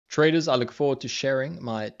Traders, I look forward to sharing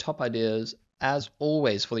my top ideas as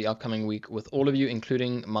always for the upcoming week with all of you,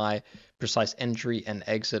 including my precise entry and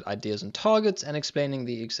exit ideas and targets, and explaining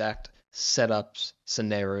the exact setups,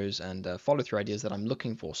 scenarios, and follow through ideas that I'm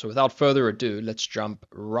looking for. So, without further ado, let's jump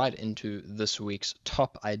right into this week's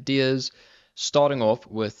top ideas, starting off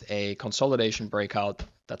with a consolidation breakout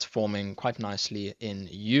that's forming quite nicely in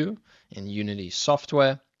Unity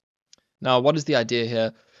software. Now, what is the idea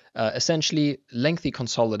here? Essentially, lengthy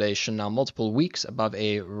consolidation now, multiple weeks above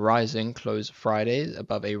a rising close Friday,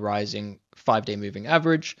 above a rising 5-day moving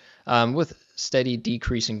average, with steady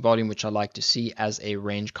decreasing volume, which I like to see as a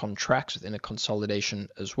range contracts within a consolidation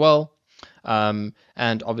as well.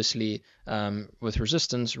 And obviously, with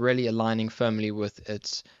resistance really aligning firmly with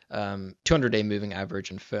its 200-day moving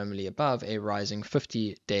average and firmly above a rising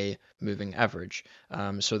 50-day moving average.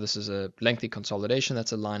 So this is a lengthy consolidation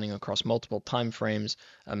that's aligning across multiple time frames,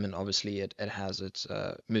 and obviously it has its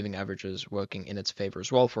moving averages working in its favor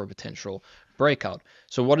as well for a potential breakout.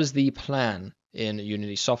 So what is the plan in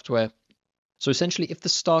Unity software? So essentially, if the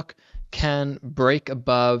stock can break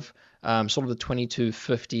above sort of the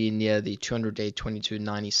 2250 near the 200-day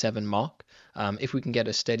 2297 mark, if we can get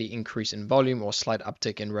a steady increase in volume or slight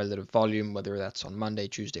uptick in relative volume, whether that's on Monday,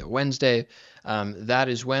 Tuesday, or Wednesday, that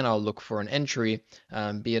is when I'll look for an entry,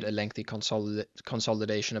 be it a lengthy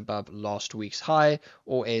consolidation above last week's high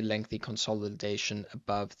or a lengthy consolidation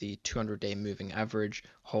above the 200-day moving average,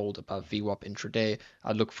 hold above VWAP intraday.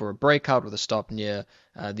 I'd look for a breakout with a stop near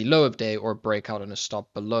the low of day or a breakout and a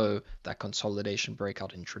stop below that consolidation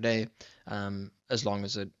breakout intraday, as long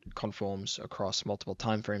as it conforms across multiple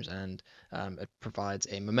timeframes and it provides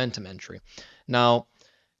a momentum entry. Now,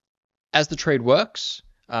 as the trade works,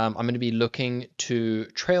 I'm going to be looking to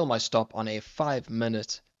trail my stop on a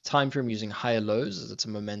 5-minute time frame using higher lows, as it's a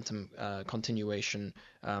momentum continuation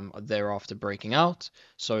thereafter breaking out.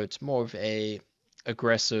 So it's more of a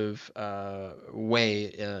aggressive way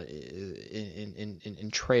in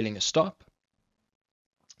trailing a stop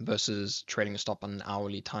versus trading a stop on an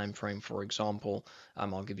hourly time frame, for example.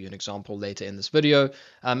 I'll give you an example later in this video.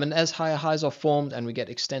 And as higher highs are formed and we get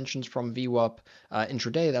extensions from VWAP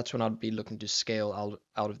intraday, that's when I'd be looking to scale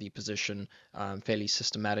out of the position fairly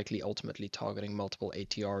systematically, ultimately targeting multiple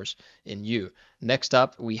ATRs in U. Next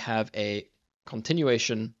up, we have a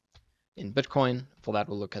continuation in Bitcoin. For that,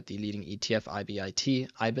 we'll look at the leading ETF,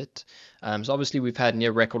 IBIT. So obviously, we've had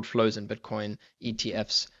near record flows in Bitcoin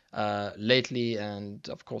ETFs lately, and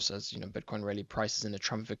of course, as you know, Bitcoin really prices in a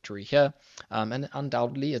Trump victory here, and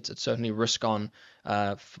undoubtedly, it's certainly risk on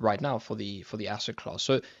right now for the asset class.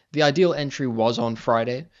 So the ideal entry was on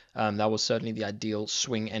Friday. That was certainly the ideal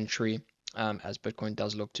swing entry, as Bitcoin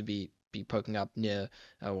does look to be poking up near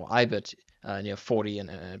or IBIT near 40 and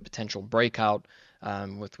a potential breakout.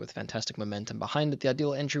 With fantastic momentum behind it. The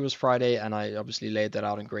ideal entry was Friday, and I obviously laid that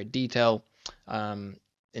out in great detail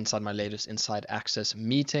inside my latest Inside Access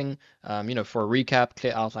meeting. For a recap,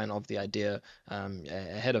 clear outline of the idea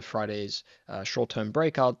ahead of Friday's short-term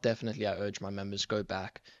breakout. Definitely, I urge my members go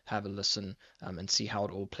back, have a listen, and see how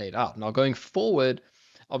it all played out. Now, going forward,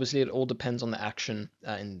 obviously, it all depends on the action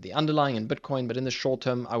in the underlying in Bitcoin, but in the short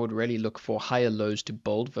term, I would really look for higher lows to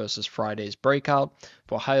bold versus Friday's breakout,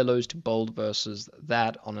 for higher lows to bold versus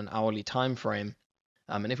that on an hourly time frame.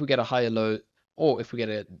 And if we get a higher low, or if we get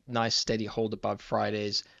a nice steady hold above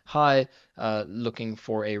Friday's high, looking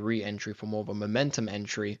for a re-entry for more of a momentum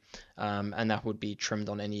entry, and that would be trimmed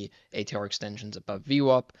on any ATR extensions above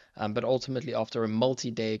VWAP. But ultimately, after a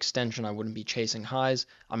multi-day extension, I wouldn't be chasing highs.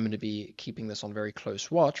 I'm going to be keeping this on very close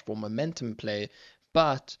watch for momentum play,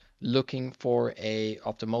 but looking for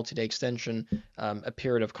after multi-day extension, a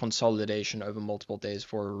period of consolidation over multiple days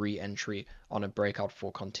for a re-entry on a breakout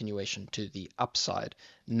for continuation to the upside.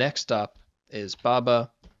 Next up is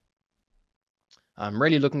BABA. I'm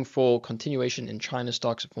really looking for continuation in China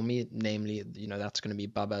stocks for me, namely, that's going to be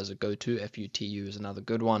BABA as a go-to. FUTU is another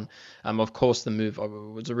good one. Of course, the move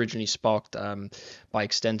was originally sparked by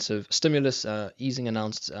extensive stimulus easing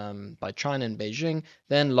announced by China and Beijing.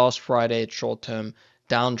 Then last Friday, short-term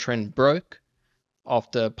downtrend broke.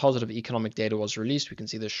 After positive economic data was released, we can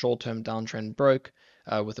see the short-term downtrend broke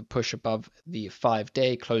with a push above the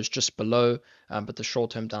 5-day, closed just below, but the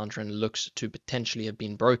short-term downtrend looks to potentially have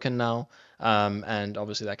been broken now, and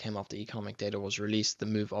obviously that came after economic data was released. The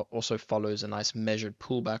move also follows a nice measured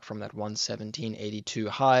pullback from that 117.82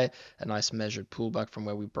 high, a nice measured pullback from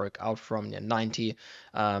where we broke out from near 90,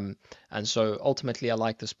 and so ultimately I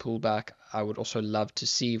like this pullback. I would also love to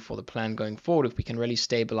see for the plan going forward if we can really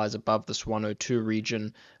stabilize above this 102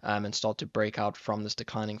 region and start to break out from this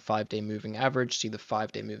declining 5-day moving average, see the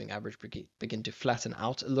 5-day moving average begin to flatten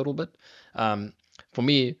out a little bit. For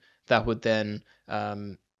me, that would then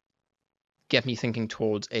get me thinking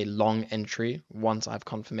towards a long entry once I have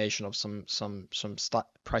confirmation of some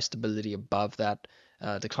price stability above that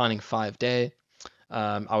declining 5-day.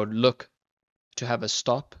 I would look to have a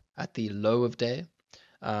stop at the low of day,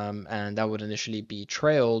 and that would initially be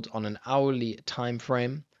trailed on an hourly time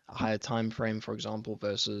frame, a higher time frame, for example,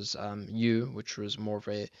 versus U, which was more of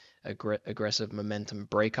a aggressive momentum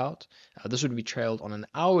breakout. This would be trailed on an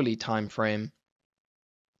hourly time frame,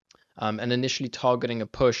 and initially targeting a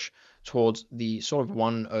push towards the sort of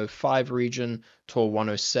 105 region to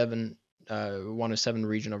 107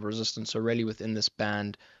 region of resistance. So really within this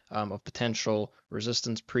band of potential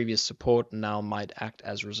resistance, previous support now might act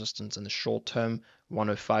as resistance in the short term,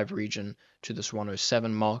 105 region to this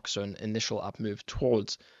 107 mark. So an initial up move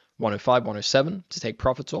towards 105, 107 to take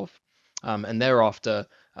profits off. And thereafter,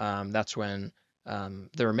 that's when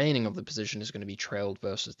the remaining of the position is going to be trailed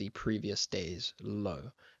versus the previous day's low.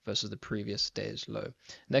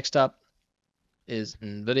 Next up is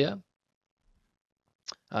NVIDIA.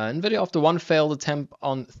 NVIDIA, after one failed attempt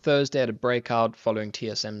on Thursday at a breakout following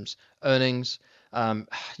TSM's earnings, I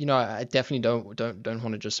definitely don't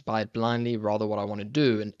want to just buy it blindly. Rather, what I want to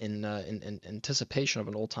do in anticipation of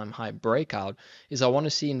an all-time high breakout is I want to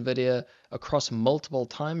see NVIDIA across multiple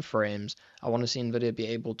time frames. I want to see NVIDIA be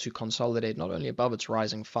able to consolidate not only above its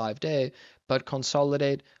rising 5-day, but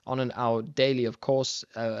consolidate on an hour daily, of course,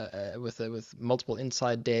 with multiple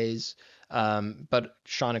inside days, but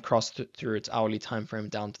shine across through its hourly time frame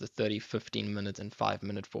down to the 30, 15 minute, and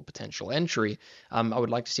 5-minute for potential entry. I would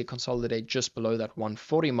like to see it consolidate just below that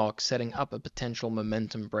 140 mark, setting up a potential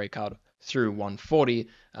momentum breakout through 140,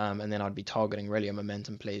 and then I'd be targeting really a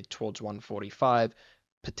momentum play towards 145,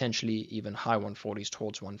 potentially even high 140s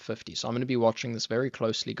towards 150. So I'm going to be watching this very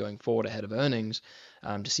closely going forward ahead of earnings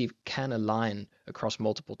to see if it can align across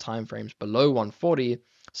multiple time frames below 140,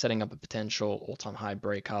 setting up a potential all-time high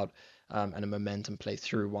breakout and a momentum play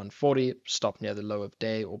through 140, stop near the low of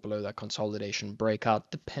day or below that consolidation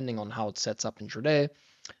breakout, depending on how it sets up intraday,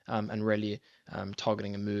 and really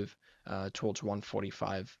targeting a move towards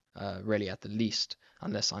 145 really at the least,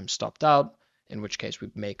 unless I'm stopped out, in which case we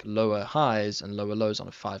make lower highs and lower lows on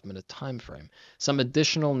a 5-minute time frame. Some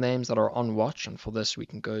additional names that are on watch, and for this we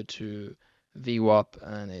can go to VWAP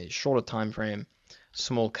and a shorter time frame,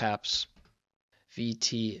 small caps,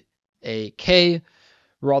 VTAK.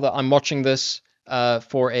 Rather, I'm watching this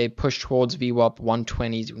for a push towards VWAP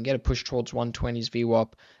 120s. We can get a push towards 120s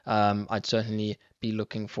VWAP. I'd certainly be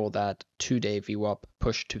looking for that 2-day VWAP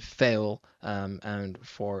push to fail, and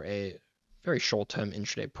for a very short-term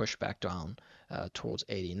intraday pushback down towards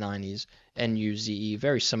 80, 90s. NUZE,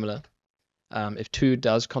 very similar. If 2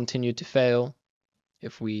 does continue to fail,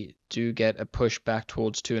 if we do get a push back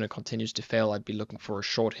towards 2 and it continues to fail, I'd be looking for a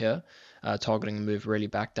short here, targeting a move really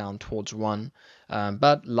back down towards 1.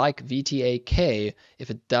 But like VTAK, if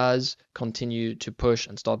it does continue to push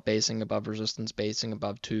and start basing above resistance, basing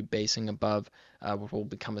above 2, basing above what will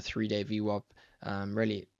become a 3-day VWAP,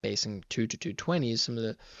 really basing 2 to 220s,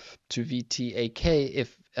 similar to VTAK.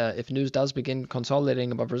 If news does begin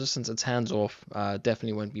consolidating above resistance, it's hands off.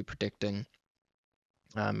 Definitely won't be predicting.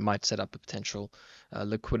 Might set up a potential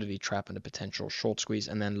liquidity trap and a potential short squeeze.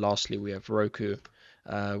 And then lastly, we have Roku,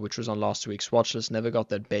 which was on last week's watch list. Never got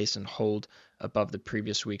that base and hold above the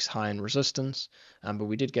previous week's high in resistance, but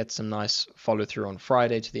we did get some nice follow through on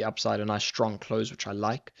Friday to the upside, a nice strong close, which I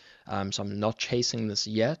like. So I'm not chasing this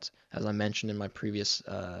yet. As I mentioned in my previous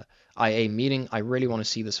IA meeting, I really want to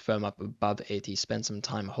see this firm up above 80, spend some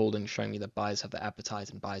time holding, showing me that buyers have the appetite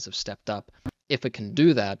and buyers have stepped up. If it can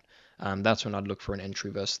do that, that's when I'd look for an entry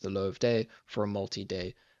versus the low of day for a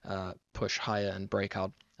multi-day push higher and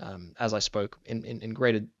breakout, as I spoke in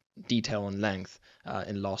greater detail and length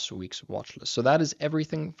in last week's watch list. So that is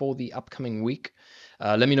everything for the upcoming week.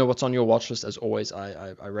 Let me know what's on your watch list. As always,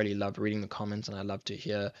 I really love reading the comments, and I love to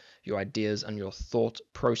hear your ideas and your thought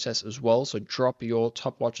process as well. So drop your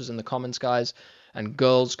top watches in the comments, guys. And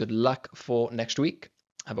girls, good luck for next week.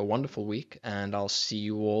 Have a wonderful week, and I'll see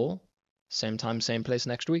you all same time, same place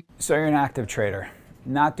next week. So you're an active trader,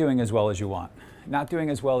 not doing as well as you want, not doing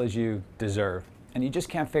as well as you deserve, and you just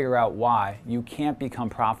can't figure out why you can't become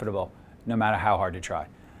profitable no matter how hard you try.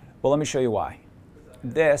 Well, let me show you why.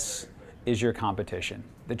 This is your competition.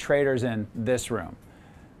 The traders in this room.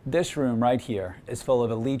 This room right here is full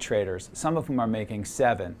of elite traders, some of whom are making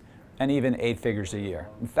 7 and even 8 figures a year.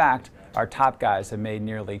 In fact, our top guys have made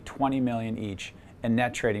nearly 20 million each in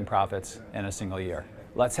net trading profits in a single year.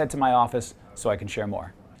 Let's head to my office so I can share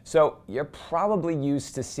more. So you're probably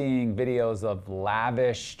used to seeing videos of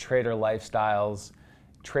lavish trader lifestyles,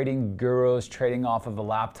 trading gurus, trading off of a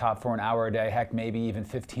laptop for an hour a day, heck, maybe even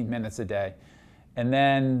 15 minutes a day, and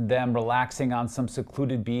then them relaxing on some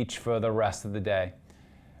secluded beach for the rest of the day.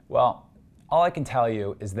 Well, all I can tell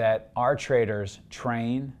you is that our traders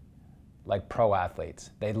train like pro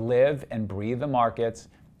athletes. They live and breathe the markets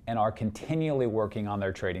and are continually working on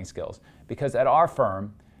their trading skills. Because at our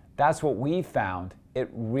firm, that's what we found it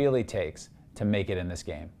really takes to make it in this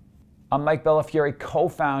game. I'm Mike Bellafiore,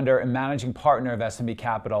 co-founder and managing partner of SMB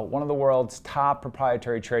Capital, one of the world's top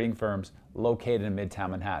proprietary trading firms located in Midtown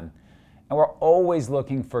Manhattan. And we're always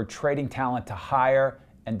looking for trading talent to hire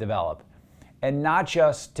and develop. And not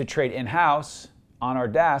just to trade in-house on our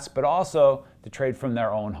desk, but also to trade from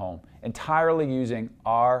their own home, entirely using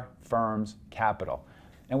our firm's capital.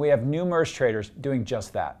 And we have numerous traders doing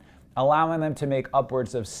just that, allowing them to make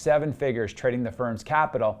upwards of 7 figures trading the firm's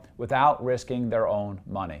capital without risking their own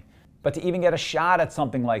money. But to even get a shot at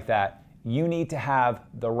something like that, you need to have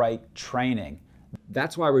the right training.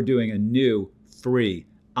 That's why we're doing a new free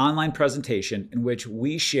online presentation in which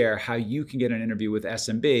we share how you can get an interview with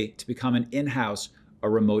SMB to become an in-house or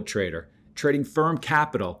remote trader, trading firm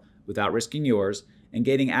capital without risking yours and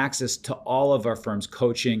gaining access to all of our firm's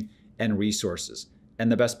coaching and resources.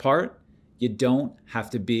 And the best part, you don't have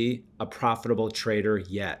to be a profitable trader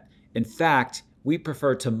yet. In fact, we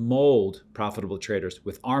prefer to mold profitable traders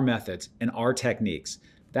with our methods and our techniques.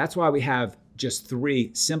 That's why we have just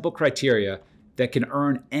 3 simple criteria that can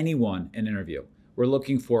earn anyone an interview. We're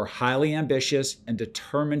looking for highly ambitious and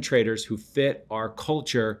determined traders who fit our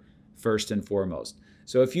culture first and foremost.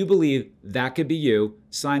 So if you believe that could be you,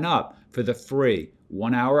 sign up for the free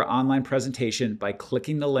 1-hour online presentation by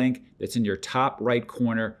clicking the link that's in your top right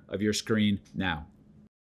corner of your screen now.